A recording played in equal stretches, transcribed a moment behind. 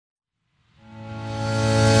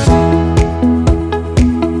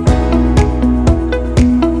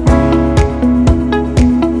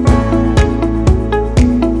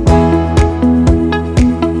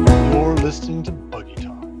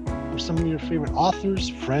favorite authors,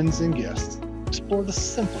 friends, and guests explore the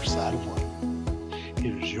simpler side of life.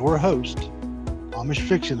 Here's your host, Amish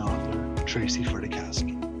fiction author Tracy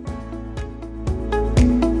Fredikowski.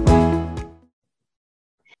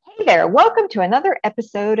 Hey there, welcome to another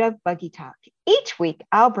episode of Buggy Talk. Each week,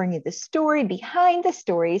 I'll bring you the story behind the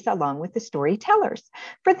stories along with the storytellers.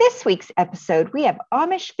 For this week's episode, we have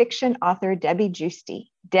Amish fiction author Debbie Giusti.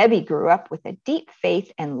 Debbie grew up with a deep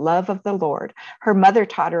faith and love of the Lord. Her mother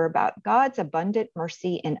taught her about God's abundant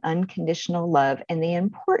mercy and unconditional love and the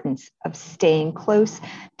importance of staying close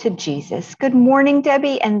to Jesus. Good morning,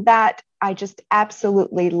 Debbie. And I just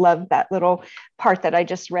absolutely love that little part that I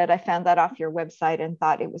just read. I found that off your website and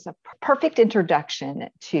thought it was a perfect introduction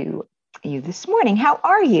to you this morning. How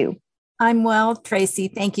are you? I'm well, Tracy.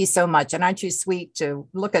 Thank you so much. And aren't you sweet to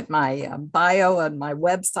look at my bio on my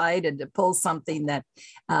website and to pull something that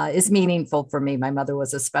is meaningful for me? My mother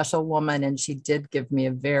was a special woman, and she did give me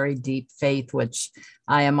a very deep faith, which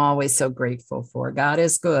I am always so grateful for. God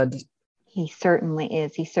is good. He certainly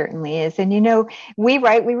is. He certainly is. And, we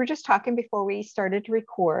were just talking before we started to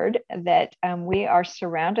record that we are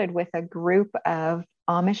surrounded with a group of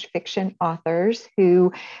Amish fiction authors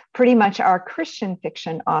who pretty much are Christian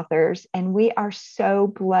fiction authors. And we are so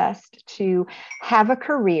blessed to have a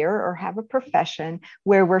career or have a profession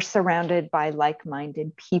where we're surrounded by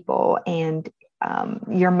like-minded people. And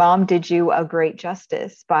your mom did you a great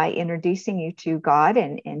justice by introducing you to God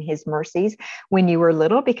and his mercies when you were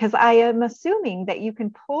little, because I am assuming that you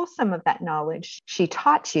can pull some of that knowledge she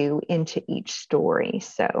taught you into each story.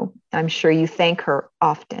 So I'm sure you thank her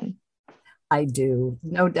often. I do,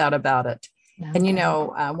 no doubt about it. Okay.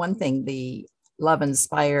 And one thing,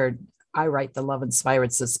 I write the Love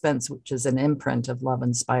Inspired Suspense, which is an imprint of Love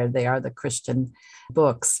Inspired. They are the Christian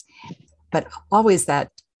books, but always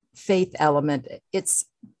that faith element. It's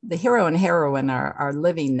the hero and heroine are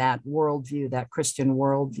living that worldview, that Christian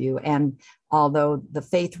worldview. And although the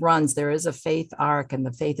faith runs, there is a faith arc, and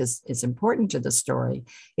the faith is important to the story.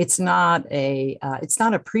 It's not a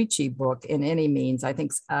preachy book in any means. I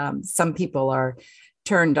think some people are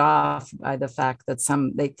turned off by the fact that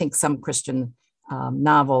they think some Christian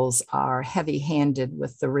novels are heavy-handed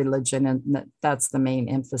with the religion, and that's the main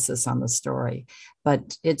emphasis on the story.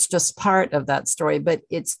 But it's just part of that story, but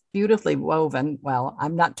it's beautifully woven. Well,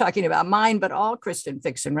 I'm not talking about mine, but all Christian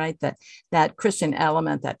fiction, right? That Christian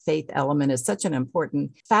element, that faith element is such an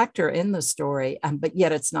important factor in the story, but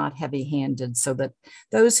yet it's not heavy-handed, so that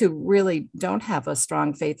those who really don't have a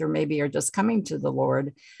strong faith or maybe are just coming to the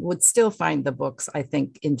Lord would still find the books, I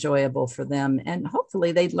think, enjoyable for them. And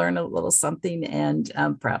hopefully they'd learn a little something and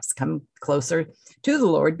perhaps come closer to the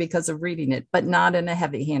Lord because of reading it, but not in a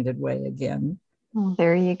heavy-handed way again. Well,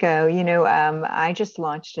 there you go. I just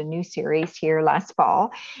launched a new series here last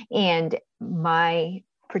fall, and my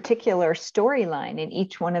particular storyline in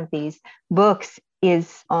each one of these books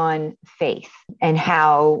is on faith and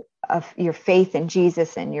how your faith in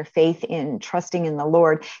Jesus and your faith in trusting in the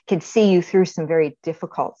Lord can see you through some very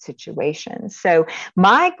difficult situations. So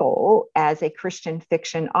my goal as a Christian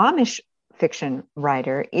fiction, Amish fiction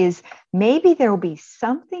writer, is maybe there will be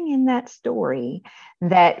something in that story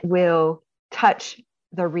that will touch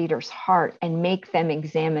the reader's heart and make them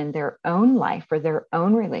examine their own life or their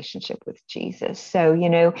own relationship with Jesus.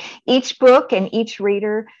 So, each book and each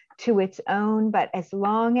reader to its own, but as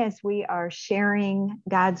long as we are sharing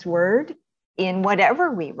God's word in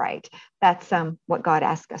whatever we write, that's what God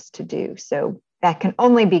asked us to do. So that can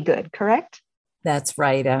only be good, correct? That's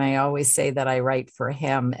right. And I always say that I write for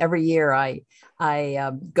him. Every year I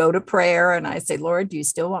go to prayer and I say, Lord, do you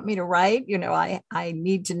still want me to write? I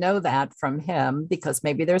need to know that from him, because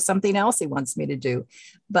maybe there's something else he wants me to do.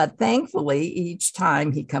 But thankfully, each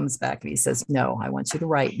time he comes back and he says, no, I want you to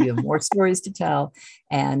write. You have more stories to tell.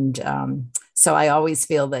 And so I always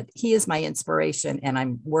feel that he is my inspiration and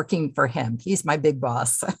I'm working for him. He's my big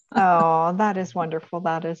boss. Oh, that is wonderful.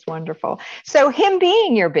 That is wonderful. So him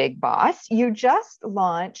being your big boss, you just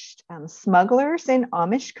launched Smugglers in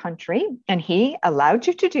Amish Country, and he allowed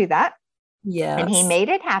you to do that. Yes. And he made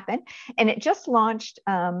it happen. And it just launched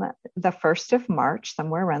the 1st of March,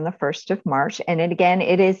 somewhere around the 1st of March. And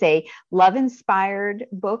it is a love-inspired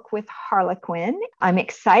book with Harlequin. I'm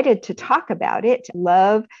excited to talk about it.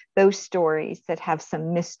 Love those stories that have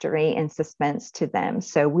some mystery and suspense to them.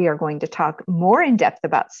 So we are going to talk more in depth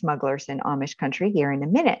about Smugglers in Amish Country here in a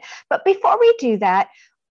minute. But before we do that,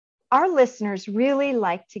 our listeners really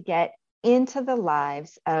like to get into the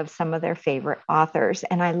lives of some of their favorite authors.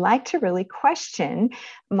 And I like to really question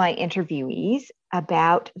my interviewees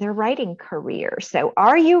about their writing career. So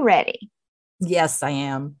are you ready? Yes, I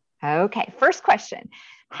am. Okay. First question.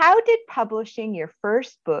 How did publishing your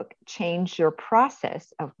first book change your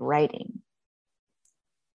process of writing?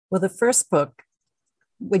 Well, the first book,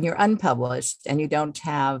 when you're unpublished and you don't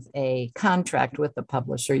have a contract with the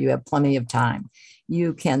publisher, you have plenty of time.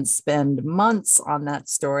 You can spend months on that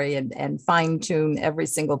story and fine tune every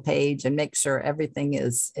single page and make sure everything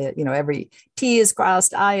is, every T is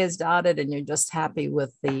crossed, I is dotted, and you're just happy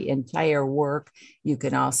with the entire work. You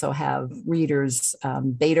can also have readers,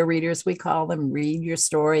 beta readers, we call them, read your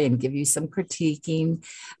story and give you some critiquing.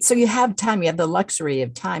 So you have time, you have the luxury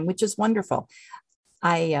of time, which is wonderful.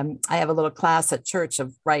 I have a little class at church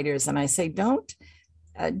of writers, and I say, don't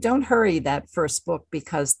hurry that first book,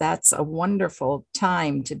 because that's a wonderful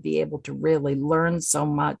time to be able to really learn so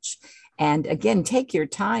much. And again, take your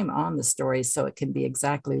time on the story so it can be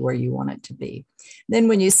exactly where you want it to be. Then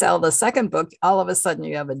when you sell the second book, all of a sudden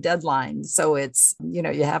you have a deadline. So it's, you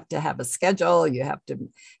have to have a schedule. You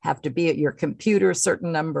have to be at your computer a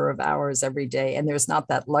certain number of hours every day. And there's not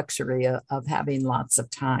that luxury of having lots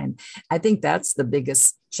of time. I think that's the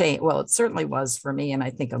biggest change. Well, it certainly was for me. And I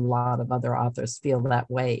think a lot of other authors feel that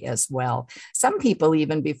way as well. Some people,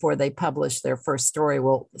 even before they publish their first story,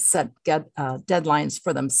 will set deadlines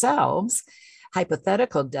for themselves,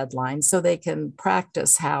 hypothetical deadlines, so they can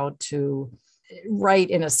practice how to write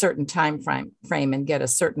in a certain time frame and get a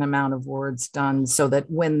certain amount of words done, so that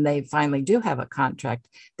when they finally do have a contract,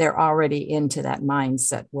 they're already into that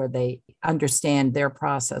mindset where they understand their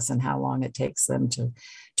process and how long it takes them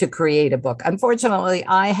to create a book. Unfortunately,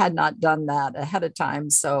 I had not done that ahead of time.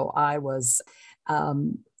 So I was,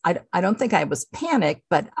 I don't think I was panicked,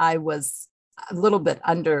 but I was a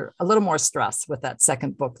little more stress with that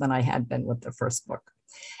second book than I had been with the first book.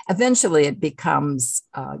 Eventually it becomes,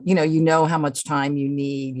 you know how much time you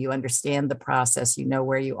need, you understand the process, you know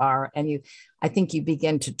where you are, and I think you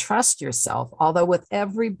begin to trust yourself. Although with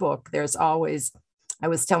every book, there's always, I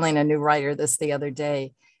was telling a new writer this the other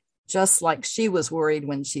day, just like she was worried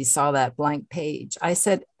when she saw that blank page. I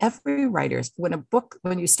said, every writer,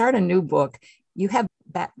 when you start a new book, you have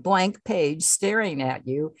that blank page staring at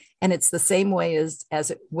you. And it's the same way as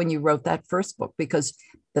when you wrote that first book, because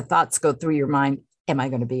the thoughts go through your mind. Am I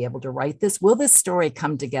going to be able to write this? Will this story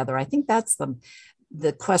come together? I think that's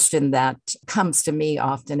the question that comes to me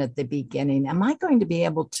often at the beginning. Am I going to be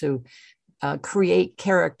able to create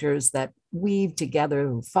characters that weave together,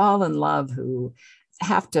 who fall in love, who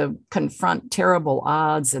have to confront terrible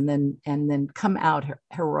odds and then come out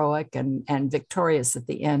heroic and victorious at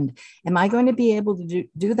the end? Am I going to be able to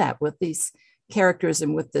do that with these characters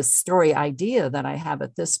and with this story idea that I have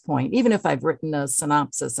at this point? Even if I've written a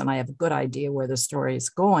synopsis and I have a good idea where the story is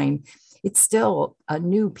going, it's still a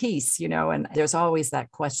new piece, and there's always that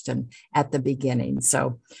question at the beginning.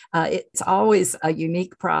 So it's always a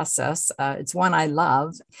unique process. It's one I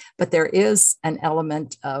love, but there is an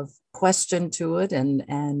element of question to it.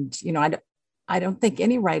 And I don't think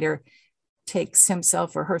any writer takes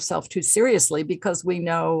himself or herself too seriously, because we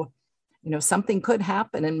know, something could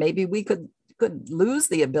happen and maybe we could lose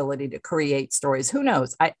the ability to create stories. Who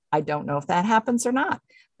knows? I don't know if that happens or not,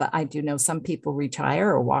 but I do know some people retire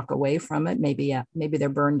or walk away from it. Maybe they're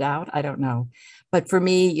burned out. I don't know. But for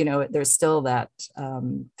me, there's still that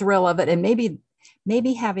thrill of it. And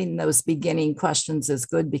maybe having those beginning questions is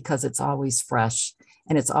good, because it's always fresh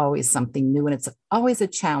and it's always something new and it's always a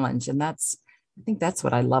challenge. And I think that's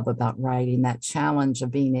what I love about writing, that challenge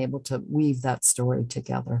of being able to weave that story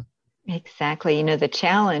together. Exactly. The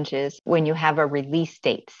challenge is when you have a release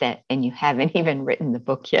date set and you haven't even written the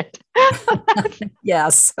book yet.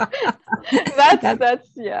 Yes.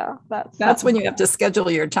 That's when you have to schedule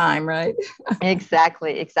your time, right?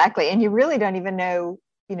 Exactly. And you really don't even know,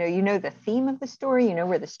 the theme of the story,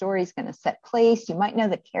 where the story is going to set place. You might know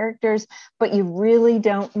the characters, but you really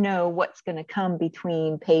don't know what's going to come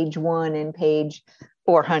between page 1 and page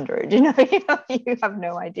 400. You have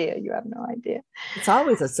no idea. It's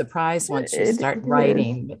always a surprise once you start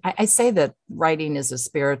writing. I say that writing is a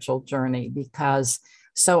spiritual journey, because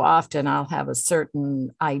so often I'll have a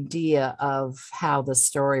certain idea of how the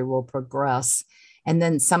story will progress, and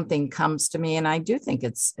then something comes to me, and I do think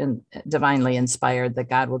it's divinely inspired, that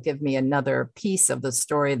God will give me another piece of the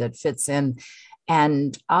story that fits in.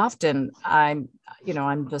 And often I'm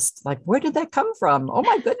just like, where did that come from? Oh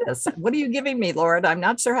my goodness, what are you giving me, Lord? I'm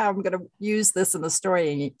not sure how I'm going to use this in the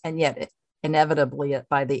story. And yet inevitably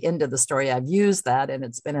by the end of the story, I've used that, and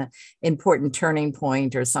it's been an important turning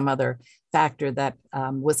point or some other factor that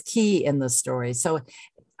was key in the story. So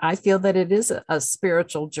I feel that it is a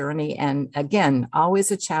spiritual journey. And again,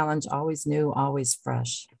 always a challenge, always new, always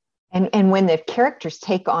fresh. And when the characters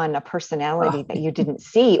take on a personality that you didn't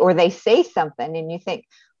see, or they say something and you think,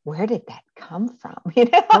 where did that come from? You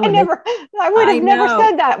know, Oh, I would have never know.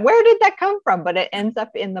 said that. Where did that come from? But it ends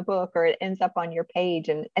up in the book, or it ends up on your page.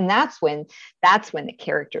 And that's when the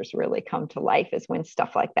characters really come to life, is when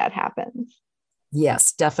stuff like that happens.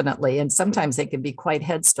 Yes, definitely. And sometimes they can be quite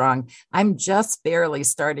headstrong. I'm just barely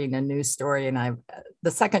starting a new story, and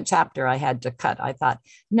the second chapter I had to cut. I thought,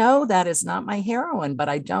 no, that is not my heroine, but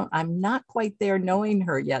I'm not quite there knowing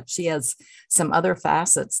her yet. She has some other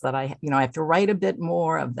facets that I have to write a bit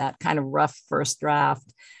more of that kind of rough first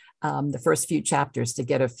draft. The first few chapters to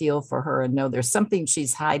get a feel for her and know there's something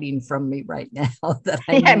she's hiding from me right now that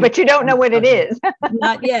but you don't know what it is.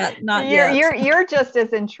 Not yet. You're just as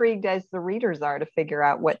intrigued as the readers are to figure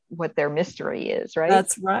out what their mystery is, right?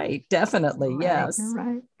 That's right. Definitely. Yes.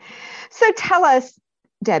 Right. So tell us,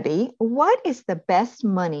 Debbie, what is the best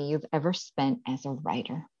money you've ever spent as a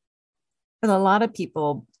writer? But a lot of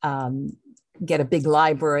people get a big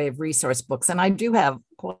library of resource books, and I do have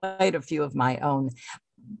quite a few of my own.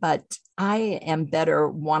 But I am better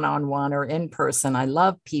one-on-one or in person. I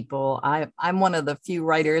love people. I'm one of the few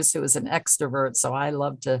writers who is an extrovert. So I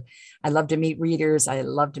love to meet readers. I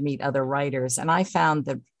love to meet other writers. And I found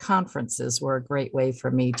that conferences were a great way for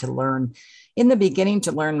me to learn, in the beginning,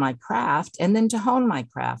 to learn my craft, and then to hone my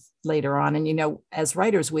craft later on. And, as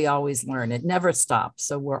writers, we always learn. It never stops.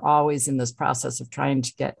 So we're always in this process of trying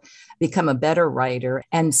to become a better writer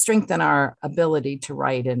and strengthen our ability to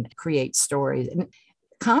write and create stories. And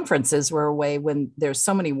conferences were a way, when there's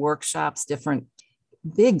so many workshops, different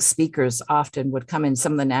big speakers often would come in.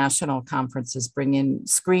 Some of the national conferences bring in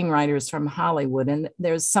screenwriters from Hollywood, and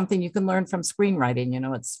there's something you can learn from screenwriting.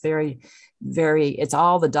 It's it's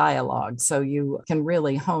all the dialogue. So you can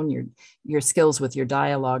really hone your skills with your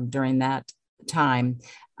dialogue during that time.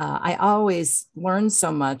 I always learn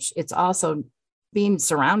so much. It's also being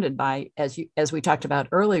surrounded by, as we talked about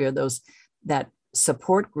earlier, that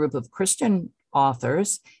support group of Christian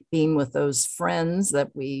authors, being with those friends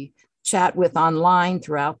that we chat with online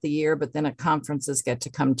throughout the year, but then at conferences get to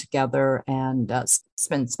come together and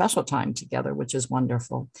spend special time together, which is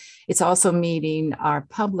wonderful. It's also meeting our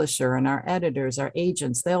publisher and our editors, our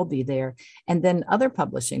agents, they'll be there, and then other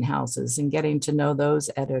publishing houses and getting to know those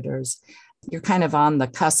editors. You're kind of on the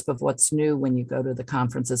cusp of what's new when you go to the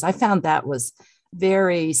conferences. I found that was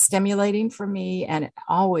very stimulating for me and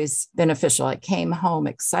always beneficial. I came home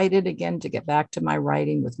excited again to get back to my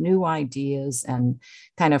writing with new ideas and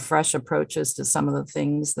kind of fresh approaches to some of the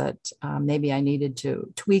things that maybe I needed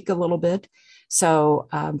to tweak a little bit. So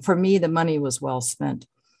for me, the money was well spent.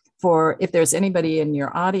 If there's anybody in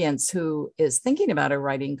your audience who is thinking about a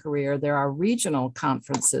writing career, there are regional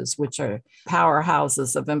conferences, which are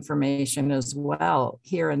powerhouses of information as well.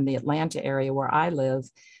 Here in the Atlanta area where I live,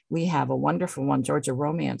 we have a wonderful one, Georgia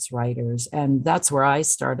Romance Writers, and that's where I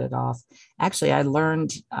started off. Actually, I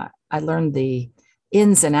learned the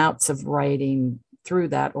ins and outs of writing through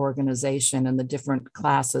that organization and the different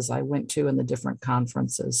classes I went to and the different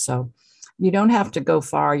conferences. So you don't have to go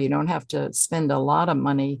far. You don't have to spend a lot of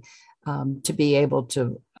money to be able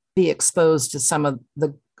to be exposed to some of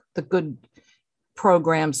the good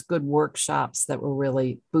programs, good workshops that will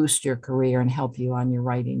really boost your career and help you on your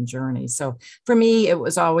writing journey. So for me, it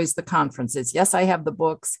was always the conferences. Yes, I have the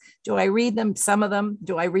books. Do I read them? Some of them.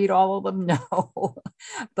 Do I read all of them? No.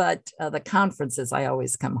 But the conferences, I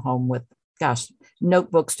always come home with,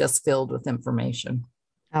 notebooks just filled with information.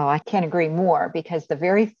 Oh, I can't agree more, because the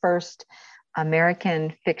very first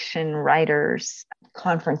American fiction writers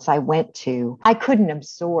conference I went to, I couldn't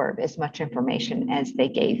absorb as much information as they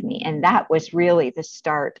gave me. And that was really the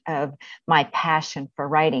start of my passion for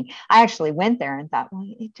writing. I actually went there and thought, well,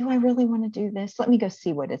 do I really want to do this? Let me go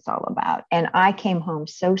see what it's all about. And I came home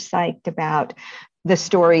so psyched about the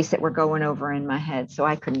stories that were going over in my head. So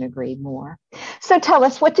I couldn't agree more. So tell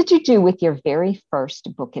us, what did you do with your very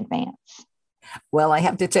first book advance? Well, I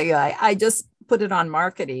have to tell you, I just put it on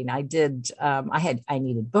marketing. I did. I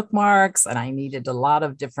needed bookmarks and I needed a lot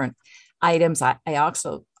of different items. I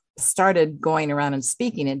also started going around and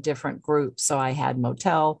speaking in different groups. So I had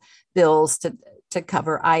motel bills to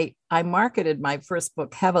cover. I marketed my first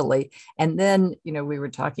book heavily. And then, we were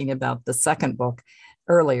talking about the second book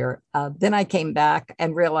earlier. Then I came back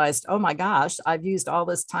and realized, oh my gosh, I've used all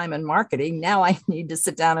this time in marketing. Now I need to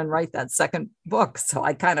sit down and write that second book. So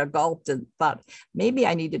I kind of gulped and thought, maybe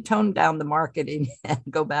I need to tone down the marketing and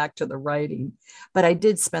go back to the writing. But I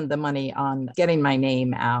did spend the money on getting my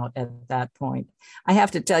name out at that point. I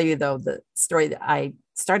have to tell you, though, the story that I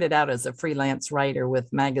started out as a freelance writer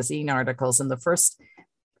with magazine articles, and the first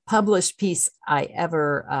published piece I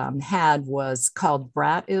ever had was called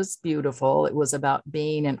Brat is Beautiful. It was about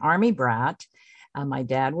being an Army brat My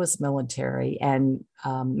dad was military, and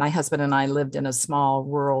my husband and I lived in a small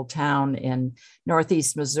rural town in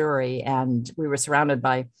Northeast Missouri, and we were surrounded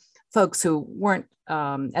by folks who weren't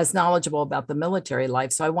as knowledgeable about the military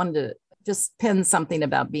life. So I wanted to just pen something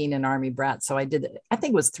about being an Army brat. So I did, I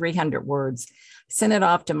think it was 300 words, sent it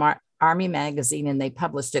off to Army Magazine, and they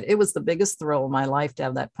published it. It was the biggest thrill of my life to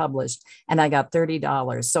have that published. And I got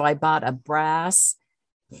 $30. So I bought a brass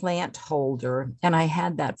plant holder, and I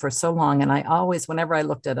had that for so long. And I always, whenever I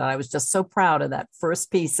looked at it, I was just so proud of that first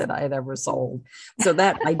piece that I had ever sold. So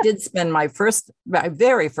that I did spend my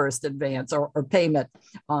very first advance or payment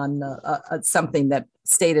on something that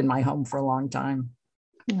stayed in my home for a long time.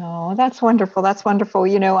 Oh, that's wonderful. That's wonderful.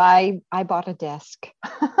 You know, I bought a desk.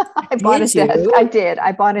 I bought a desk. I did.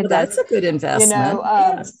 I bought a desk. That's a good investment. You know,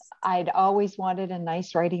 yes. I'd always wanted a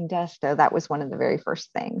nice writing desk. So that was one of the very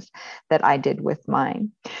first things that I did with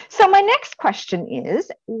mine. So my next question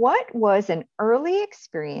is, what was an early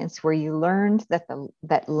experience where you learned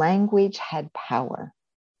that language had power?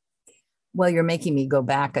 Well, you're making me go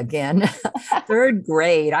back again. Third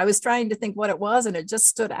grade. I was trying to think what it was, and it just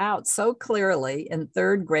stood out so clearly. In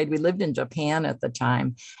third grade, we lived in Japan at the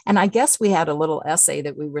time. And I guess we had a little essay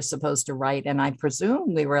that we were supposed to write. And I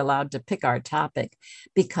presume we were allowed to pick our topic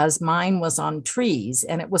because mine was on trees,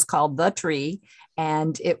 and it was called The Tree.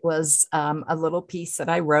 And it was a little piece that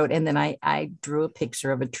I wrote. And then I drew a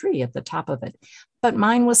picture of a tree at the top of it. But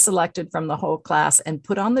mine was selected from the whole class and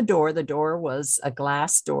put on the door. The door was a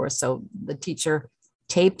glass door. So the teacher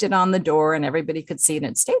taped it on the door and everybody could see it.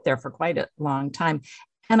 And it stayed there for quite a long time.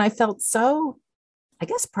 And I felt so, I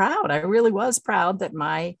guess, proud. I really was proud that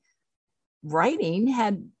my writing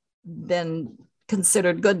had been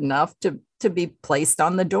considered good enough to be placed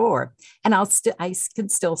on the door. And I can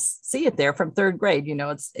still see it there from third grade. You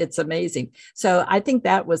know, it's amazing. So I think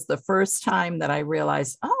that was the first time that I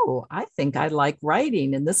realized, oh, I think I like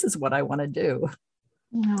writing and this is what I want to do.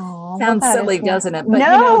 Oh, sounds silly, doesn't it? But,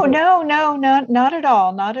 no, not at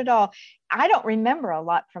all. Not at all. I don't remember a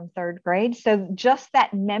lot from third grade. So just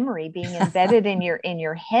that memory being embedded in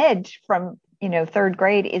your head from, third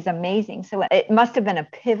grade is amazing. So it must have been a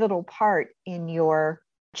pivotal part in your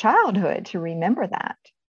childhood to remember that.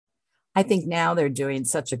 I think now they're doing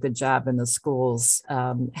such a good job in the schools,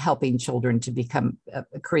 helping children to become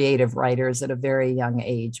creative writers at a very young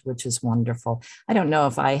age, which is wonderful. I don't know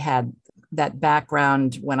if I had that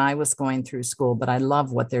background when I was going through school, but I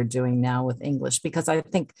love what they're doing now with English, because I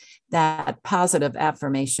think that positive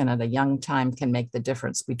affirmation at a young time can make the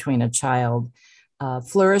difference between a child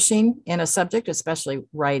flourishing in a subject, especially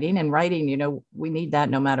writing. And writing, we need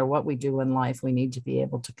that no matter what we do in life. We need to be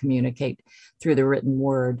able to communicate through the written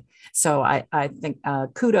word. So I think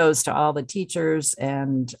kudos to all the teachers.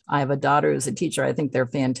 And I have a daughter who's a teacher. I think they're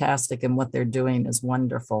fantastic, and what they're doing is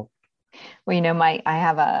wonderful. Well, I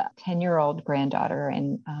have a 10-year-old granddaughter,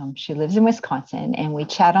 and she lives in Wisconsin, and we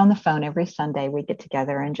chat on the phone every Sunday. We get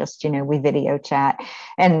together and just, we video chat.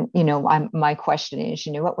 And, my question is,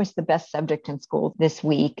 what was the best subject in school this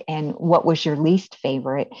week? And what was your least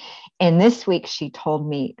favorite? And this week she told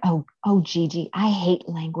me, oh, Gigi, I hate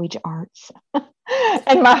language arts.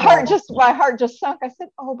 And my heart just sunk. I said,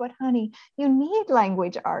 oh, but honey, you need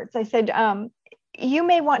language arts. I said, you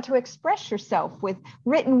may want to express yourself with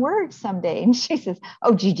written words someday. And she says,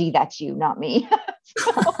 oh, Gigi, that's you, not me.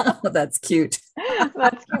 That's cute.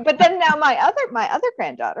 That's cute. But then now my other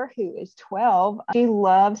granddaughter, who is 12, she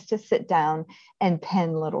loves to sit down and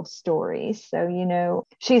pen little stories. So,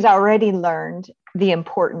 she's already learned the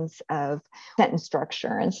importance of sentence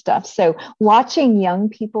structure and stuff. So watching young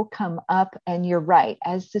people come up, and you're right,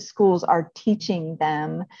 as the schools are teaching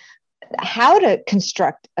them how to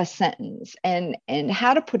construct a sentence and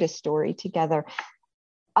how to put a story together.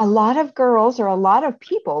 A lot of girls, or a lot of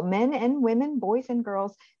people, men and women, boys and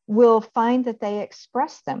girls, will find that they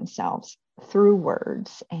express themselves through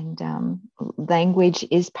words. And language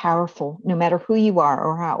is powerful, no matter who you are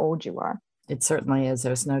or how old you are. It certainly is.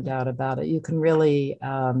 There's no doubt about it. You can really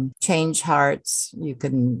change hearts. You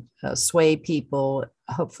can sway people,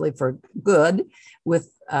 hopefully for good,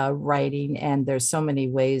 with writing. And there's so many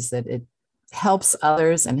ways that it helps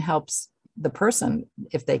others and helps the person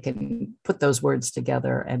if they can put those words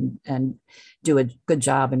together and do a good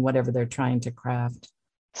job in whatever they're trying to craft.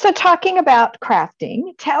 So talking about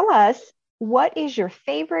crafting, tell us, what is your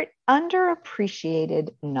favorite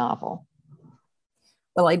underappreciated novel?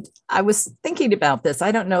 Well, I was thinking about this.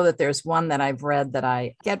 I don't know that there's one that I've read that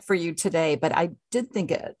I get for you today, but I did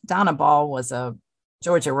think Donna Ball was a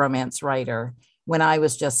Georgia romance writer. when I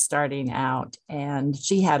was just starting out. And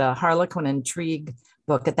she had a Harlequin intrigue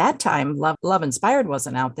book. At that time, Love Inspired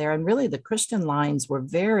wasn't out there. And really the Christian lines were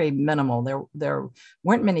very minimal. There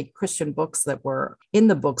weren't many Christian books that were in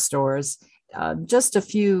the bookstores. Just a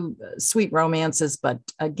few sweet romances, but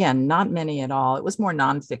again, not many at all. It was more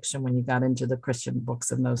nonfiction when you got into the Christian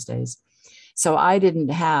books in those days. So I didn't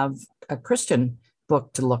have a Christian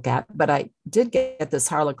book to look at, but I did get this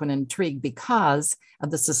Harlequin intrigue because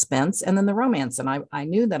of the suspense and then the romance. And I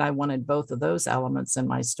knew that I wanted both of those elements in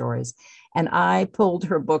my stories. And I pulled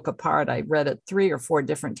her book apart. I read it 3 or 4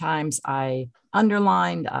 different times. I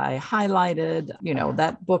underlined, I highlighted,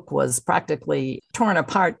 that book was practically torn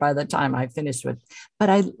apart by the time I finished with, but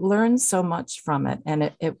I learned so much from it.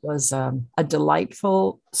 And it was a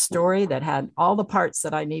delightful story that had all the parts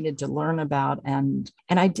that I needed to learn about. And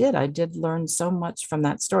I did learn so much from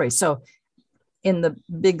that story. So in the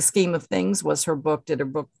big scheme of things, did her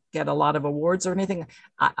book get a lot of awards or anything?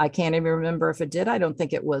 I can't even remember if it did. I don't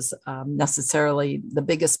think it was necessarily the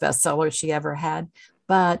biggest bestseller she ever had,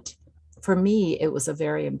 but for me, it was a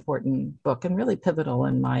very important book and really pivotal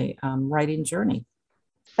in my writing journey.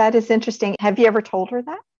 That is interesting. Have you ever told her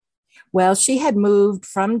that? Well, she had moved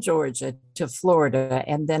from Georgia to Florida,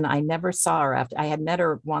 and then I never saw her after. I had met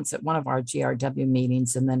her once at one of our GRW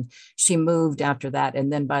meetings, and then she moved after that.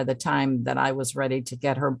 And then by the time that I was ready to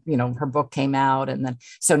get her, her book came out. And then,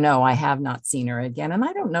 so no, I have not seen her again. And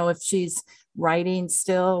I don't know if she's writing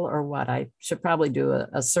still or what. I should probably do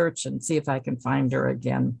a search and see if I can find her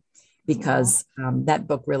again, because that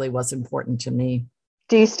book really was important to me.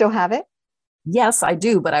 Do you still have it? Yes, I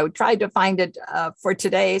do, but I would try to find it for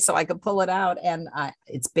today so I could pull it out, and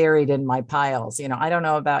it's buried in my piles. I don't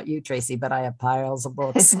know about you, Tracy, but I have piles of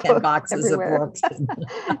books and boxes everywhere. Of books.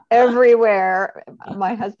 Everywhere.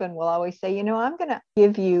 My husband will always say, I'm going to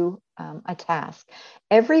give you a task.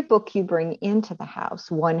 Every book you bring into the house,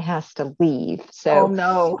 one has to leave. So, oh,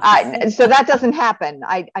 no. So that doesn't happen.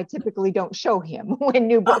 I typically don't show him when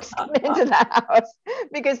new books come into the house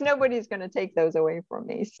because nobody's going to take those away from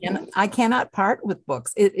me. So. And I cannot part with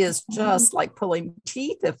books. It is just like pulling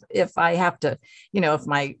teeth if I have to, if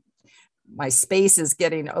my space is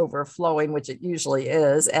getting overflowing, which it usually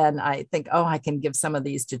is. And I think, I can give some of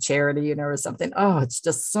these to charity, or something. Oh, it's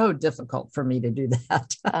just so difficult for me to do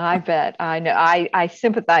that. I bet. I know. I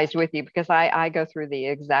sympathize with you because I go through the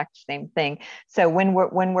exact same thing. So when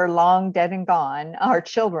we're long dead and gone, our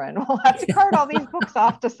children will have to cart all these books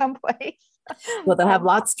off to someplace. Well, they'll have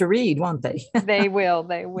lots to read, won't they? They will.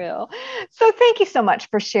 So thank you so much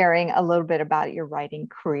for sharing a little bit about your writing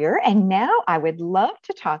career. And now I would love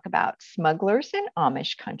to talk about Smugglers in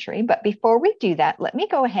Amish Country. But before we do that, let me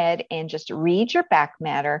go ahead and just read your back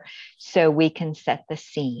matter so we can set the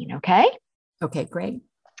scene. Okay? Okay, great.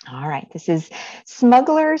 All right. This is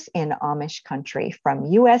Smugglers in Amish Country from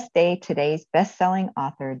USA Today's best-selling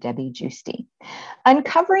author, Debbie Giusti.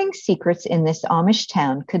 Uncovering secrets in this Amish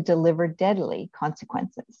town could deliver deadly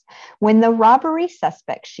consequences. When the robbery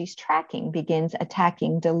suspect she's tracking begins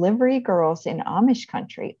attacking delivery girls in Amish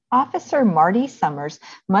country, Officer Marty Summers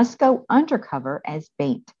must go undercover as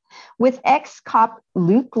bait. With ex-cop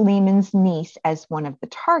Luke Lehman's niece as one of the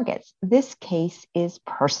targets, this case is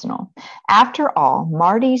personal. After all,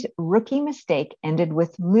 Marty's rookie mistake ended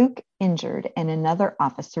with Luke injured and another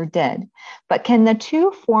officer dead. But can the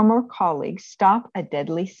two former colleagues stop a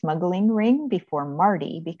deadly smuggling ring before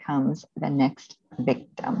Marty becomes the next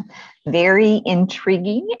victim? Very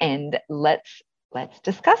intriguing, and let's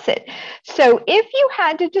discuss it. So if you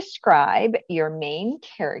had to describe your main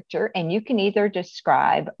character, and you can either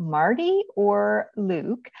describe Marty or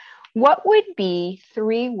Luke, what would be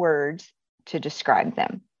 3 words to describe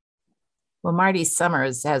them? Well, Marty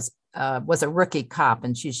Summers was a rookie cop,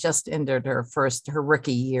 and she's just entered her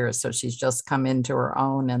rookie year. So she's just come into her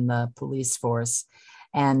own in the police force.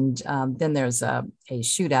 And then there's a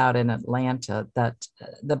shootout in Atlanta that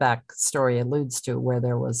the backstory alludes to, where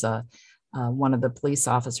there was one of the police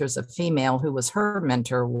officers, a female who was her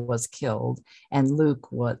mentor, was killed. And Luke,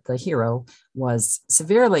 the hero, was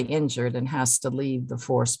severely injured and has to leave the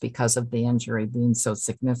force because of the injury being so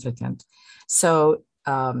significant. So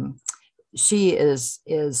she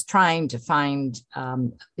is trying to find,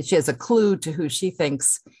 she has a clue to who she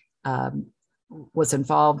thinks was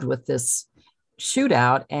involved with this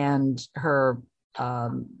shootout, and her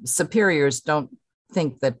superiors don't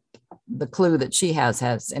think that the clue that she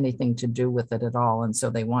has anything to do with it at all. And so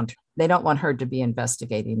they don't want her to be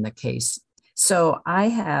investigating the case. So I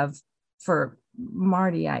have, for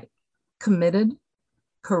Marty, committed,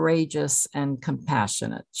 courageous, and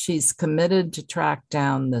compassionate. She's committed to track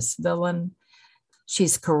down this villain.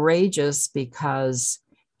 She's courageous because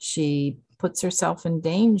she puts herself in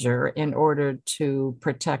danger in order to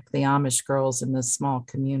protect the Amish girls in this small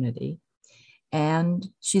community. And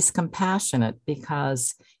she's compassionate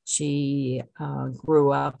because she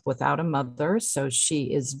grew up without a mother. So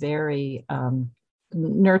she is very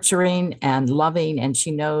nurturing and loving, and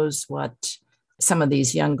she knows what some of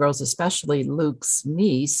these young girls, especially Luke's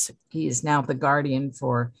niece, he is now the guardian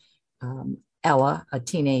for Ella, a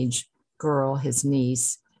teenage girl, his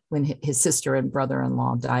niece, when his sister and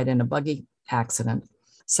brother-in-law died in a buggy accident.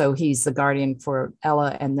 So he's the guardian for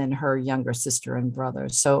Ella and then her younger sister and brother.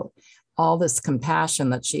 So all this compassion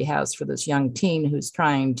that she has for this young teen who's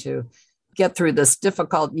trying to get through this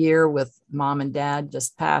difficult year with mom and dad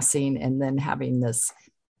just passing, and then having this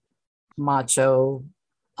macho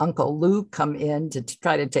Uncle Luke come in to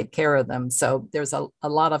try to take care of them. So there's a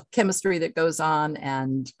lot of chemistry that goes on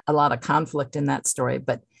and a lot of conflict in that story.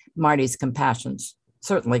 But Marty's compassion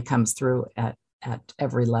certainly comes through at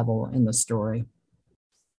every level in the story.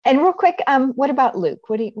 And real quick, what about Luke?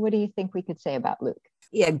 What do you think we could say about Luke?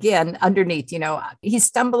 Yeah, again, underneath, he's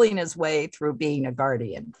stumbling his way through being a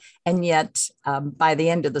guardian. And yet, by the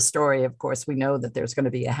end of the story, of course, we know that there's going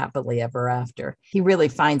to be a happily ever after. He really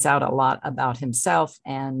finds out a lot about himself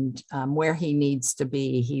and where he needs to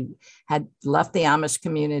be. He had left the Amish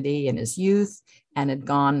community in his youth and had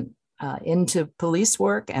gone into police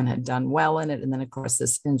work and had done well in it. And then, of course,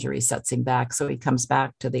 this injury sets him back. So he comes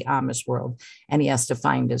back to the Amish world and he has to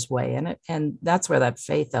find his way in it. And that's where that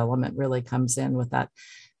faith element really comes in, with that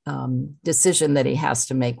decision that he has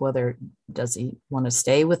to make, whether does he want to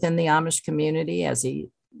stay within the Amish community, as he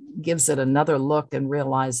gives it another look and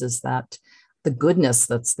realizes that the goodness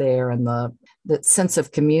that's there and the sense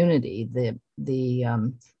of community,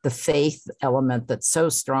 the faith element that's so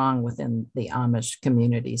strong within the Amish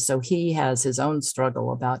community. So he has his own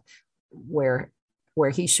struggle about where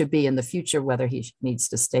he should be in the future, whether he needs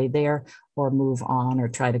to stay there or move on or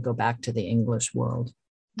try to go back to the English world.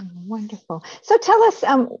 Oh, wonderful. So tell us,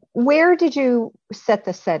 where did you set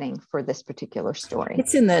the setting for this particular story?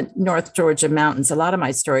 It's in the North Georgia mountains. A lot of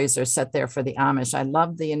my stories are set there for the Amish. I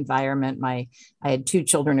love the environment. I had 2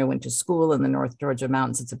 children who went to school in the North Georgia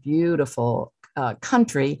mountains. It's a beautiful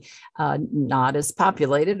country, not as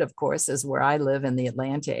populated, of course, as where I live in the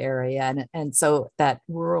Atlanta area. And so that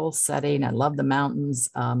rural setting, I love the mountains,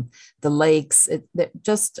 the lakes,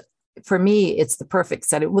 for me, it's the perfect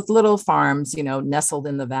setting with little farms, nestled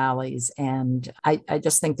in the valleys. And I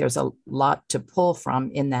just think there's a lot to pull from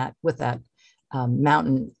in that, with that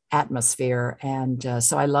mountain atmosphere. And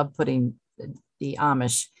so I love putting the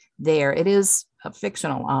Amish there. It is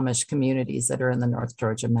fictional Amish communities that are in the North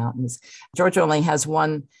Georgia mountains. Georgia only has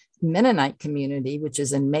one Mennonite community, which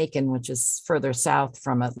is in Macon, which is further south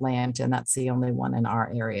from Atlanta, and that's the only one in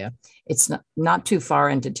our area. It's not too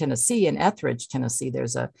far into Tennessee. In Etheridge, Tennessee,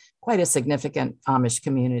 there's quite a significant Amish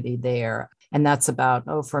community there. And that's about,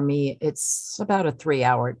 for me, it's about a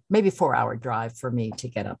 3-hour, maybe 4-hour drive for me to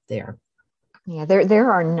get up there. Yeah,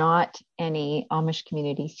 there are not any Amish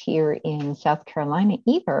communities here in South Carolina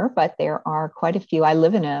either, but there are quite a few. I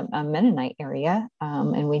live in a Mennonite area,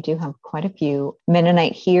 and we do have quite a few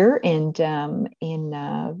Mennonite here, and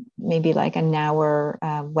in maybe like an hour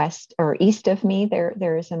west or east of me,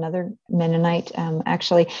 there is another Mennonite.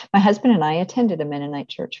 Actually, my husband and I attended a Mennonite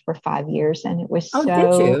church for 5 years, and it was Did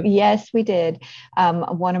you? Yes, we did.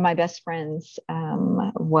 One of my best friends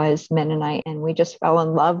was Mennonite, and we just fell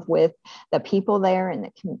in love with the people there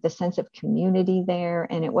and the sense of community there.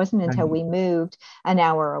 And it wasn't until we moved an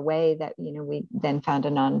hour away that, we then found a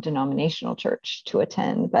non-denominational church to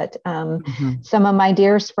attend. But some of my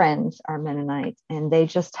dearest friends are Mennonite, and they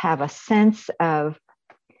just have a sense of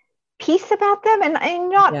peace about them. And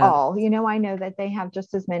not all, I know that they have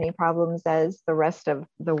just as many problems as the rest of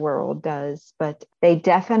the world does, but they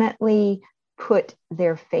definitely put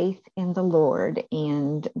their faith in the Lord,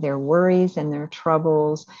 and their worries and their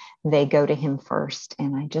troubles, they go to him first.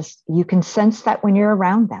 And you can sense that when you're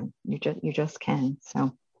around them. You just can.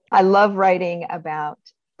 So I love writing about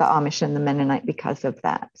the Amish and the Mennonite because of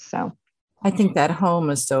that. So I think that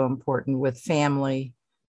home is so important, with family,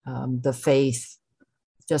 the faith,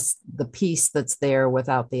 just the peace that's there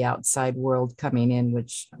without the outside world coming in,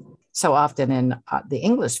 which so often in the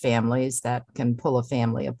English families that can pull a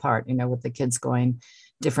family apart, with the kids going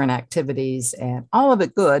different activities and all of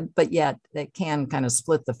it good, but yet they can kind of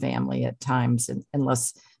split the family at times,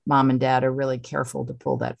 unless mom and dad are really careful to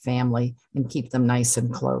pull that family and keep them nice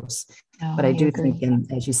and close. But I do think,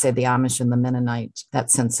 as you said, the Amish and the Mennonite,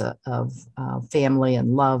 that sense of family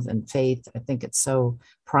and love and faith, I think it's so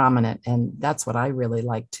prominent. And that's what I really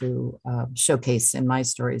like to showcase in my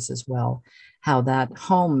stories as well. how that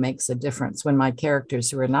home makes a difference. When my characters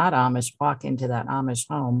who are not Amish walk into that Amish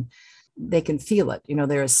home, they can feel it.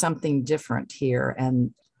 There is something different here.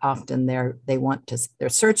 And often they're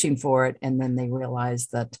searching for it. And then they realize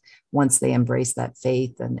that once they embrace that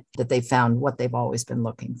faith and that they found what they've always been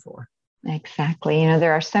looking for. Exactly.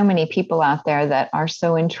 There are so many people out there that are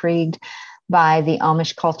so intrigued by the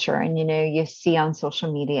Amish culture. And, you see on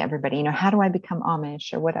social media, everybody, how do I become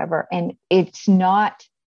Amish or whatever? And it's not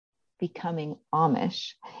becoming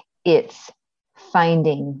Amish. It's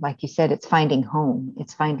finding, like you said, it's finding home.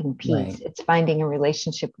 It's finding peace. Right. It's finding a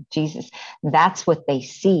relationship with Jesus. That's what they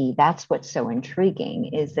see. That's what's so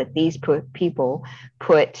intriguing, is that these people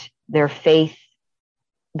put their faith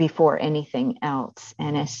before anything else.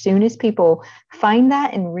 And as soon as people find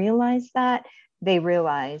that and realize that, they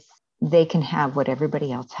realize they can have what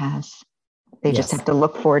everybody else has. They just have to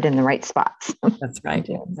look for it in the right spots. That's right.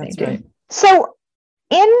 That's right. So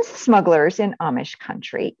in Smugglers in Amish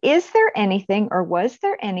Country, is there anything, or was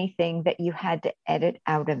there anything that you had to edit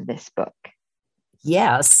out of this book?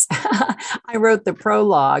 Yes. I wrote the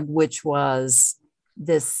prologue, which was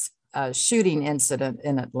this shooting incident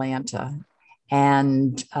in Atlanta.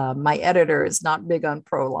 And my editor is not big on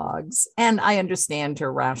prologues, and I understand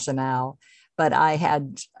her rationale, but I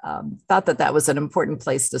had thought that was an important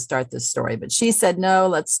place to start this story. But she said, no,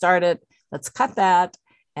 let's start it. Let's cut that.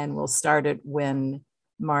 And we'll start it when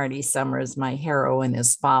Marty Summers, my heroine,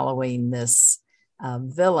 is following this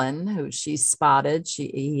villain who she spotted.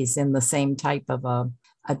 He's in the same type of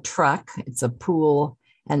a truck. It's a pool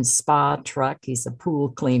and spa truck. He's a pool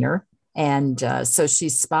cleaner. And so she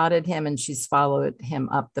spotted him, and she's followed him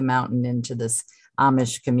up the mountain into this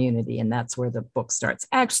Amish community. And that's where the book starts.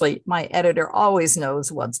 Actually, my editor always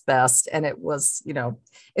knows what's best. And it was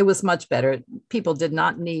much better. People did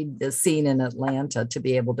not need the scene in Atlanta to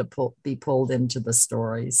be able to be pulled into the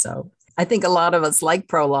story. So I think a lot of us like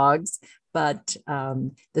prologues, but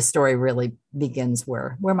the story really begins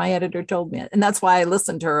where my editor told me. And that's why I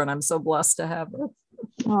listened to her, and I'm so blessed to have her.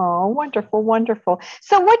 Oh, wonderful, wonderful.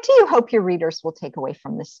 So what do you hope your readers will take away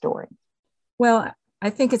from this story? Well, I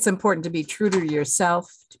think it's important to be true to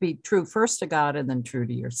yourself, to be true first to God and then true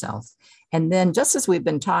to yourself. And then, just as we've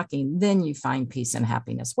been talking, then you find peace and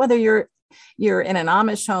happiness, whether you're in an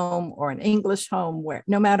Amish home or an English home, where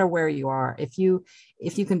no matter where you are, if you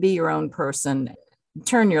can be your own person,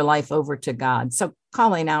 turn your life over to God. So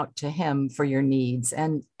calling out to him for your needs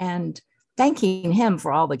and thanking him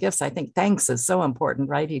for all the gifts. I think thanks is so important,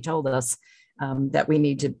 right? He told us that we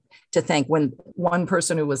need to thank. When one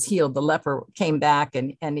person who was healed, the leper, came back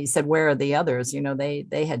and he said, where are the others?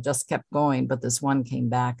 They had just kept going, but this one came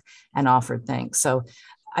back and offered thanks. So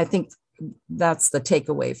I think that's the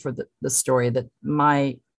takeaway for the story, that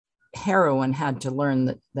my heroine had to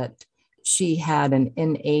learn that she had an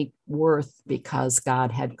innate worth because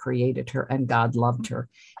God had created her and God loved her.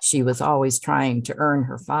 She was always trying to earn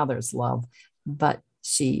her father's love, but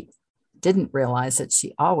she didn't realize that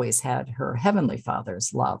she always had her heavenly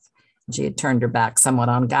Father's love. She had turned her back somewhat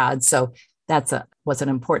on God. So was an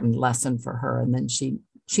important lesson for her. And then she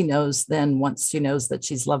knows then, once she knows that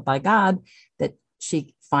she's loved by God, that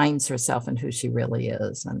she finds herself in who she really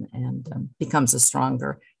is and becomes a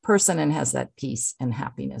stronger person and has that peace and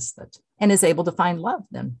happiness and is able to find love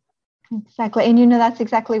then. Exactly. And, that's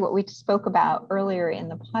exactly what we spoke about earlier in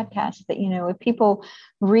the podcast, that, if people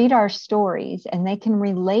read our stories and they can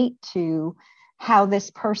relate to how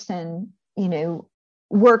this person,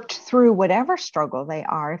 worked through whatever struggle they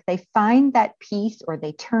are, if they find that peace or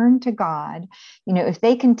they turn to God, if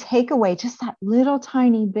they can take away just that little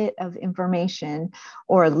tiny bit of information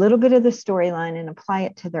or a little bit of the storyline and apply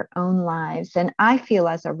it to their own lives, then I feel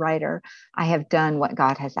as a writer, I have done what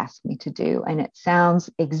God has asked me to do. And it sounds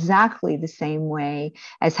exactly the same way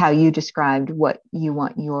as how you described what you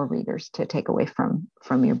want your readers to take away from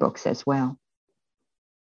your books as well.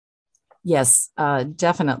 Yes,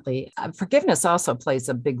 definitely. Forgiveness also plays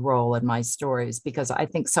a big role in my stories, because I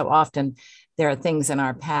think so often there are things in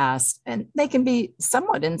our past and they can be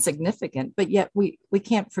somewhat insignificant, but yet we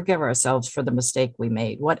can't forgive ourselves for the mistake we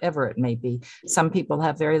made, whatever it may be. Some people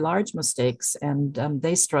have very large mistakes and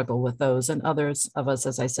they struggle with those. And others of us,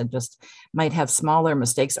 as I said, just might have smaller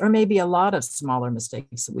mistakes, or maybe a lot of smaller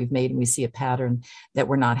mistakes that we've made and we see a pattern that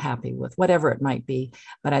we're not happy with, whatever it might be.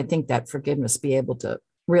 But I think that forgiveness, be able to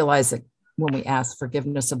realize that when we ask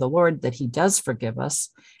forgiveness of the Lord, that he does forgive us.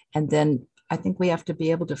 And then I think we have to be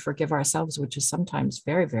able to forgive ourselves, which is sometimes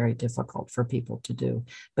very, very difficult for people to do.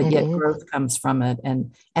 But yet growth comes from it.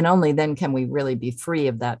 And only then can we really be free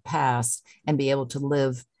of that past and be able to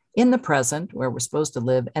live in the present where we're supposed to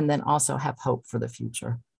live, and then also have hope for the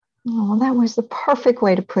future. Oh, that was the perfect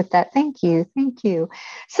way to put that. Thank you. Thank you.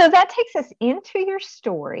 So that takes us into your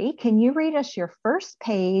story. Can you read us your first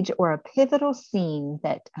page or a pivotal scene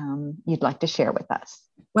that you'd like to share with us?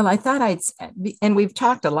 Well, I thought and we've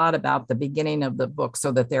talked a lot about the beginning of the book,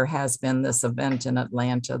 so that there has been this event in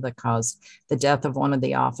Atlanta that caused the death of one of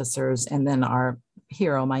the officers. And then my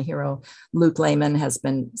hero, Luke Lehman, has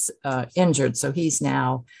been injured. So he's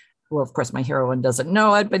now, well, of course, my heroine doesn't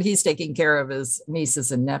know it, but he's taking care of his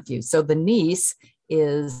nieces and nephews. So the niece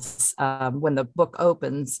is, when the book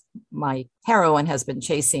opens, my heroine has been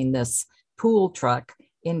chasing this pool truck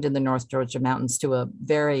into the North Georgia mountains to a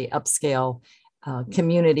very upscale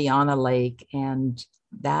community on a lake, and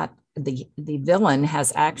that the villain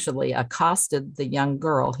has actually accosted the young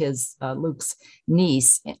girl, his Luke's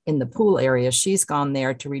niece, in the pool area. She's gone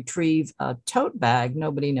there to retrieve a tote bag.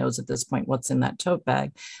 Nobody knows at this point what's in that tote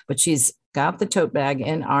bag, but she's got the tote bag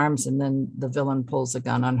in arms, and then the villain pulls a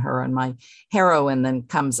gun on her, and my heroine then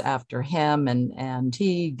comes after him, and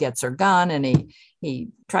he gets her gun, and he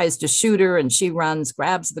tries to shoot her, and she runs,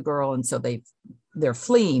 grabs the girl, and so they're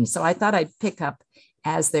fleeing. So I thought I'd pick up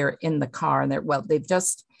as they're in the car, and they've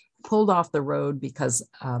just pulled off the road because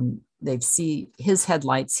they see his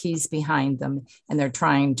headlights, he's behind them, and they're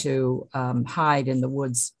trying to hide in the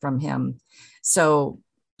woods from him. So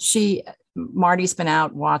Marty's been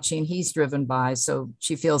out watching, he's driven by, so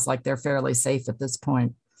she feels like they're fairly safe at this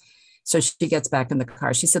point. So she gets back in the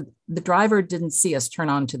car. She said, "The driver didn't see us turn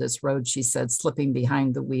onto this road," she said, slipping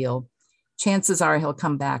behind the wheel. "Chances are he'll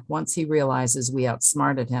come back once he realizes we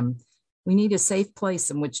outsmarted him. We need a safe place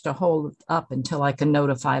in which to hold up until I can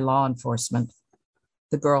notify law enforcement."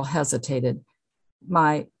 The girl hesitated.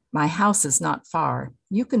 My house is not far.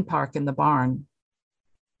 You can park in the barn."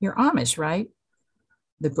 "You're Amish, right?"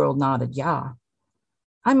 The girl nodded. "Yeah."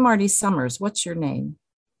 "I'm Marty Summers. What's your name?"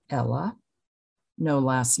 "Ella." No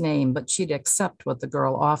last name, but she'd accept what the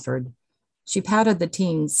girl offered. She patted the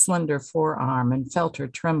teen's slender forearm and felt her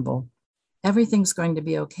tremble. "Everything's going to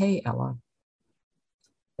be okay, Ella."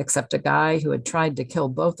 Except a guy who had tried to kill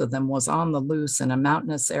both of them was on the loose in a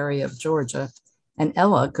mountainous area of Georgia, and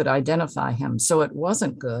Ella could identify him, so it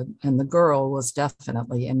wasn't good, and the girl was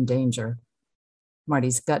definitely in danger.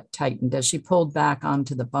 Marty's gut tightened as she pulled back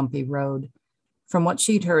onto the bumpy road. From what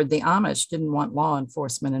she'd heard, the Amish didn't want law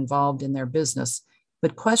enforcement involved in their business,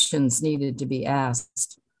 but questions needed to be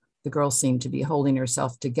asked. The girl seemed to be holding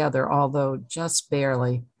herself together, although just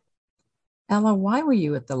barely. "Ella, why were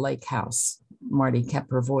you at the lake house?" Marty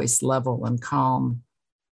kept her voice level and calm.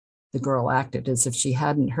 The girl acted as if she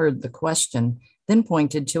hadn't heard the question, then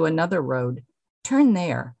pointed to another road. "Turn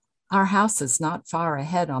there. Our house is not far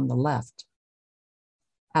ahead on the left."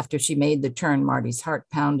 After she made the turn, Marty's heart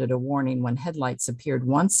pounded a warning when headlights appeared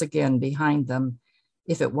once again behind them.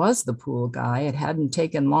 If it was the pool guy, it hadn't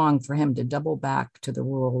taken long for him to double back to the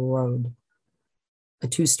rural road. A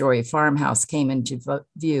 2-story farmhouse came into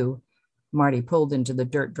view. Marty pulled into the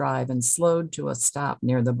dirt drive and slowed to a stop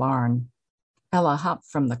near the barn. Ella hopped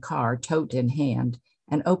from the car, tote in hand,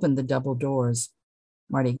 and opened the double doors.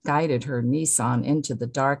 Marty guided her Nissan into the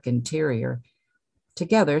dark interior.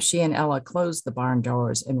 Together, she and Ella closed the barn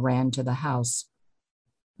doors and ran to the house.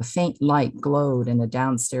 A faint light glowed in a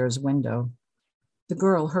downstairs window. The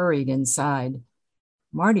girl hurried inside.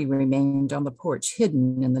 Marty remained on the porch,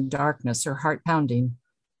 hidden in the darkness, her heart pounding.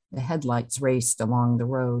 The headlights raced along the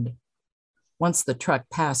road. Once the truck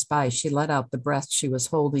passed by, she let out the breath she was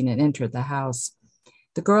holding and entered the house.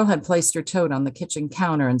 The girl had placed her tote on the kitchen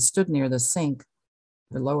counter and stood near the sink.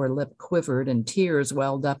 Her lower lip quivered and tears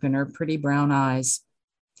welled up in her pretty brown eyes.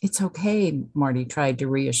 "It's okay," Marty tried to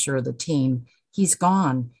reassure the teen. "He's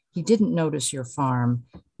gone. He didn't notice your farm.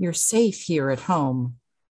 You're safe here at home."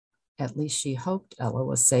 At least she hoped Ella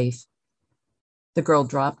was safe. The girl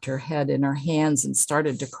dropped her head in her hands and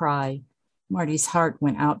started to cry. Marty's heart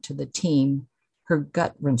went out to the teen. Her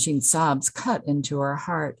gut-wrenching sobs cut into her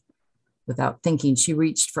heart. Without thinking, she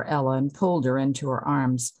reached for Ella and pulled her into her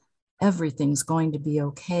arms. "Everything's going to be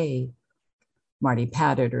okay." Marty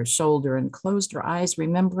patted her shoulder and closed her eyes,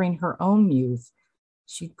 remembering her own youth.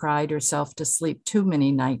 She'd cried herself to sleep too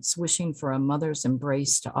many nights, wishing for a mother's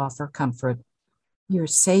embrace to offer comfort. "You're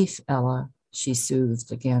safe, Ella," she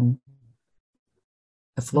soothed again.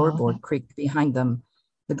 The floorboard creaked behind them.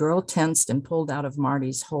 The girl tensed and pulled out of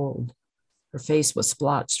Marty's hold. Her face was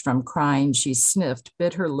splotched from crying. She sniffed,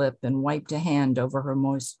 bit her lip, and wiped a hand over her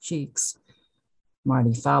moist cheeks.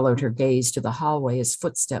 Marty followed her gaze to the hallway as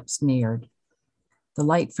footsteps neared. The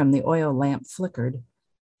light from the oil lamp flickered.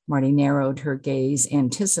 Marty narrowed her gaze,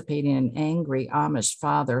 anticipating an angry Amish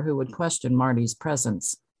father who would question Marty's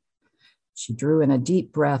presence. She drew in a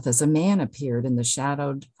deep breath as a man appeared in the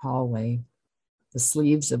shadowed hallway. The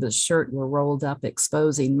sleeves of his shirt were rolled up,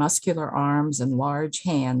 exposing muscular arms and large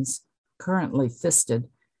hands, currently fisted,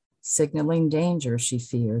 signaling danger, she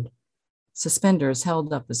feared. Suspenders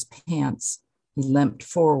held up his pants. He limped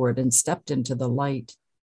forward and stepped into the light.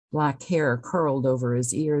 Black hair curled over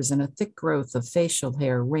his ears, and a thick growth of facial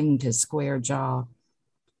hair ringed his square jaw.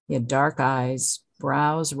 He had dark eyes,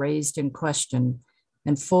 brows raised in question,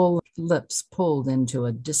 and full lips pulled into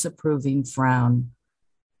a disapproving frown.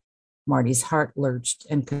 Marty's heart lurched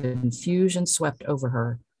and confusion swept over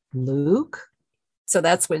her. Luke? So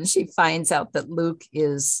that's when she finds out that Luke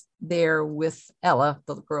is there with Ella,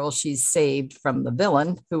 the girl she's saved from the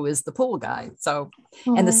villain, who is the pool guy. So,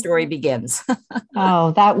 and the story begins.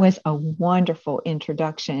 Oh, that was a wonderful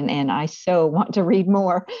introduction. And I so want to read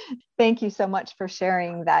more. Thank you so much for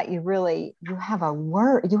sharing that. You have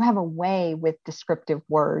a way with descriptive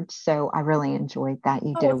words. So I really enjoyed that.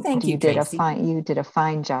 You did a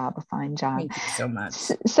fine job. Thank you so much.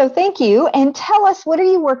 So thank you. And tell us, what are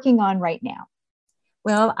you working on right now?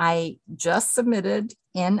 Well, I just submitted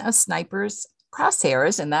In a Sniper's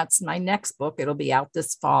Crosshairs, and that's my next book. It'll be out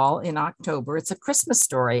this fall in October. It's a Christmas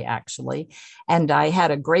story, actually, and I had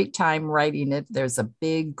a great time writing it. There's a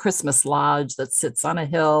big Christmas lodge that sits on a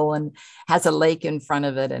hill and has a lake in front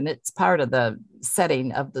of it, and it's part of the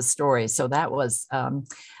setting of the story. So that was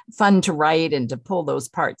fun to write and to pull those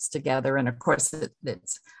parts together. And of course,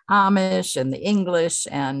 it's Amish and the English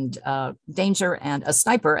and danger and a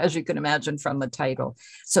sniper, as you can imagine from the title.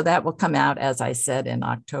 So that will come out, as I said, in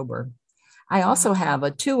October. I also have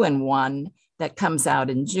a 2-in-1 that comes out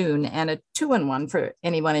in June. And a 2-in-1, for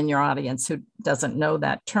anyone in your audience who doesn't know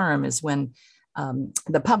that term, is when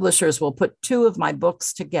the publishers will put two of my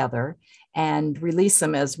books together and release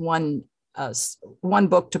them as one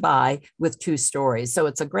book to buy with two stories. So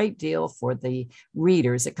it's a great deal for the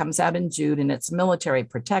readers. It comes out in June, and it's Military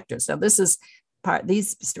Protectors. So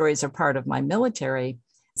these stories are part of my military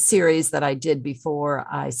series that I did before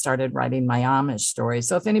I started writing my Amish story.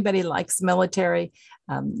 So if anybody likes military,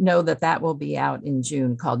 know that will be out in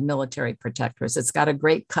June, called Military Protectors. It's got a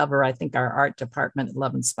great cover. I think our art department at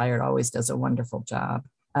Love Inspired always does a wonderful job.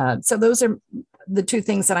 So those are the two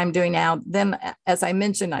things that I'm doing now. Then, as I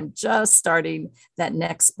mentioned, I'm just starting that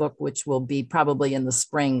next book, which will be probably in the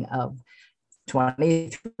spring of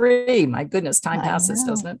 23. My goodness, time passes,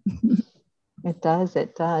 doesn't it? It does.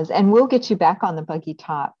 And we'll get you back on the Buggy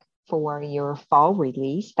Talk for your fall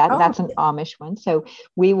release. That's an Amish one. So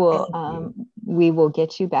we will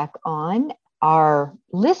get you back on. Our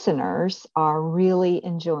listeners are really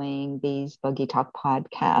enjoying these Buggy Talk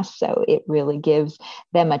podcasts. So it really gives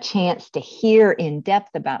them a chance to hear in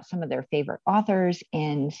depth about some of their favorite authors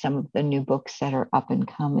and some of the new books that are up and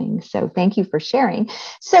coming. So thank you for sharing.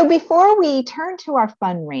 So before we turn to our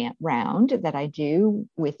fun rant round that I do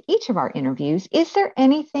with each of our interviews, is there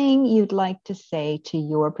anything you'd like to say to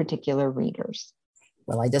your particular readers?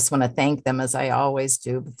 Well, I just want to thank them, as I always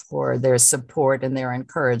do, for their support and their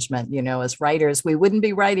encouragement. You know, as writers, we wouldn't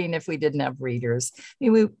be writing if we didn't have readers. I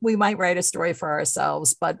mean, we might write a story for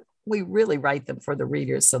ourselves, but we really write them for the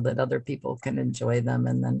readers so that other people can enjoy them.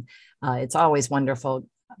 And then it's always wonderful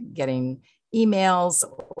getting emails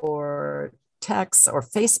or texts or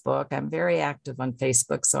Facebook. I'm very active on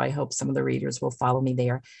Facebook, so I hope some of the readers will follow me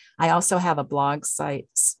there. I also have a blog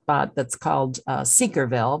spot that's called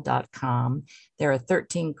Seekerville.com. There are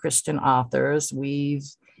 13 Christian authors. We've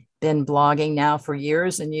been blogging now for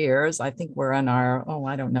years and years. I think we're in our,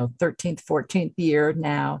 13th, 14th year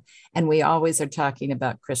now. And we always are talking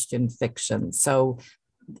about Christian fiction. So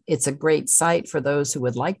it's a great site for those who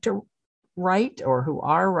would like to write or who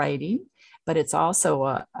are writing. But it's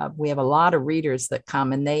also, we have a lot of readers that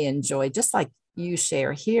come and they enjoy, just like you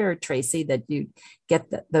share here, Tracy, that you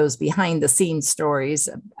get those behind the scenes stories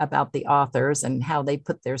about the authors and how they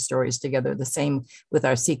put their stories together. The same with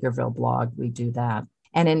our Seekerville blog, we do that.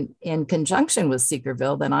 And in conjunction with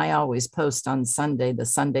Seekerville, then I always post on Sunday, the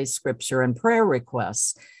Sunday scripture and prayer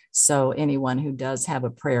requests. So anyone who does have a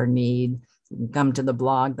prayer need, you can come to the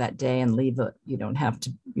blog that day and leave you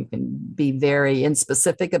can be very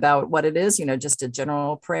inspecific about what it is, just a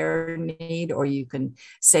general prayer need, or you can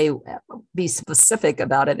be specific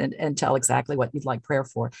about it and tell exactly what you'd like prayer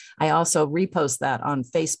for. I also repost that on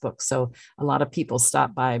Facebook. So a lot of people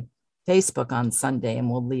stop by Facebook on Sunday and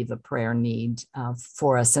will leave a prayer need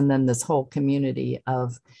for us. And then this whole community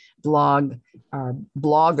of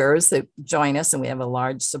bloggers that join us, and we have a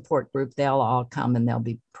large support group. They'll all come and they'll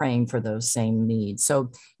be praying for those same needs.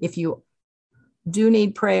 So if you do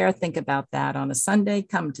need prayer, think about that on a Sunday.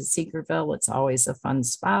 Come to Seekerville. It's always a fun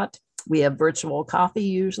spot. We have virtual coffee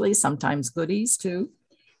usually, sometimes goodies too.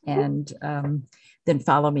 And then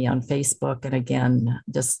follow me on Facebook. And again,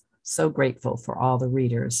 just so grateful for all the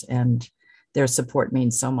readers, and their support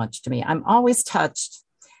means so much to me. I'm always touched.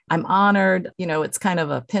 I'm honored. It's kind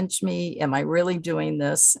of a pinch me. Am I really doing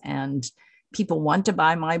this? And people want to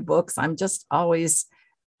buy my books. I'm just always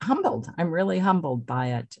humbled. I'm really humbled by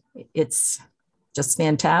it. It's just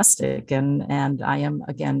fantastic. And I am,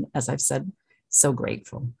 again, as I've said, so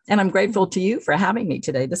grateful. And I'm grateful to you for having me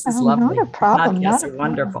today. This is lovely. Not a problem. Podcasts are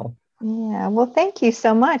wonderful. Yeah, well, thank you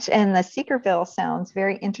so much. And the Seekerville sounds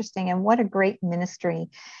very interesting. And what a great ministry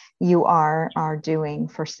you are doing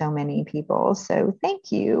for so many people. So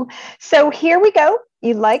thank you. So here we go.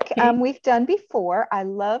 We've done before, I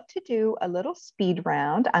love to do a little speed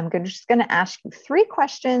round. I'm just going to ask you 3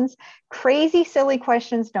 questions, crazy, silly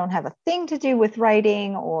questions, don't have a thing to do with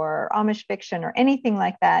writing or Amish fiction or anything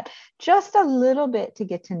like that. Just a little bit to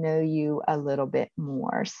get to know you a little bit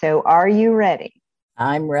more. So are you ready?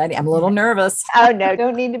 I'm ready. I'm a little nervous. Oh, no,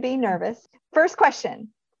 don't need to be nervous. First question,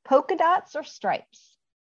 polka dots or stripes?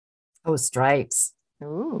 Oh, stripes.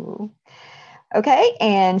 Ooh. Okay.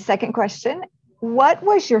 And second question, what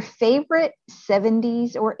was your favorite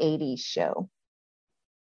 70s or 80s show?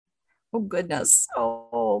 Oh, goodness.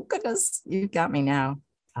 Oh, goodness. You got me now.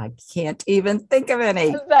 I can't even think of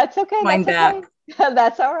any. That's okay. Mind that's back. Okay.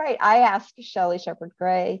 That's all right. I asked Shelley Shepherd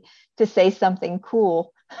Gray to say something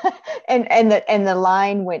cool, and the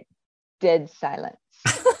line went dead silence.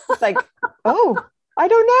 It's like, oh, I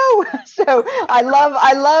don't know. So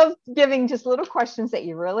I love giving just little questions that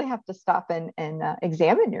you really have to stop and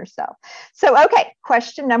examine yourself. So, okay,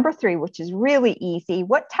 question number 3, which is really easy.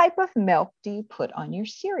 What type of milk do you put on your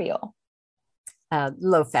cereal?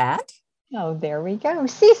 Low fat. Oh, there we go.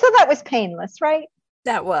 See, so that was painless, right?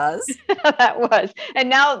 That was. That was. And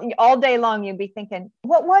now all day long you'll be thinking,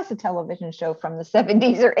 what was a television show from the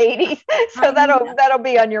 70s or 80s? So that'll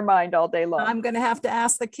be on your mind all day long. I'm going to have to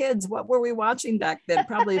ask the kids, what were we watching back then?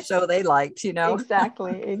 Probably a show they liked,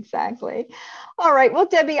 Exactly. All right. Well,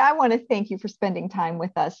 Debbie, I want to thank you for spending time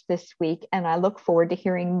with us this week. And I look forward to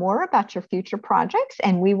hearing more about your future projects.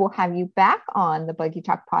 And we will have you back on the Buggy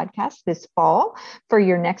Talk podcast this fall for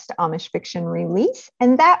your next Amish fiction release.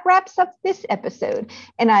 And that wraps up this episode.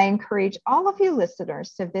 And I encourage all of you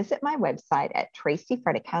listeners to visit my website at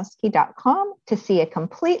TracyFredakowski.com to see a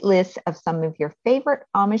complete list of some of your favorite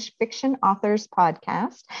Amish fiction authors'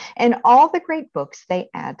 podcasts and all the great books they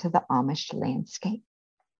add to the Amish landscape.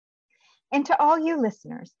 And to all you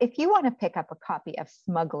listeners, if you want to pick up a copy of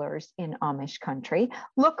Smugglers in Amish Country,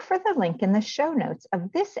 look for the link in the show notes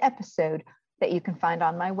of this episode that you can find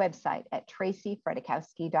on my website at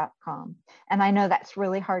TracyFredakowski.com. And I know that's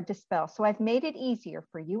really hard to spell, so I've made it easier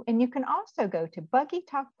for you. And you can also go to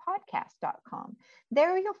BuggyTalkPodcast.com.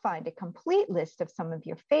 There you'll find a complete list of some of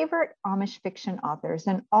your favorite Amish fiction authors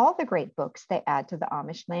and all the great books they add to the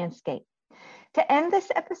Amish landscape. To end this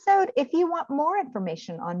episode, if you want more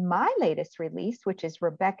information on my latest release, which is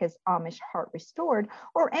Rebecca's Amish Heart Restored,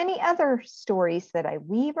 or any other stories that I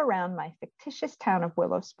weave around my fictitious town of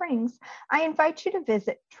Willow Springs, I invite you to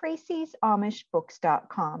visit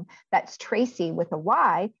Tracy'sAmishBooks.com. That's Tracy with a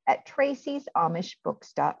Y at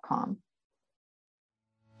Tracy'sAmishBooks.com.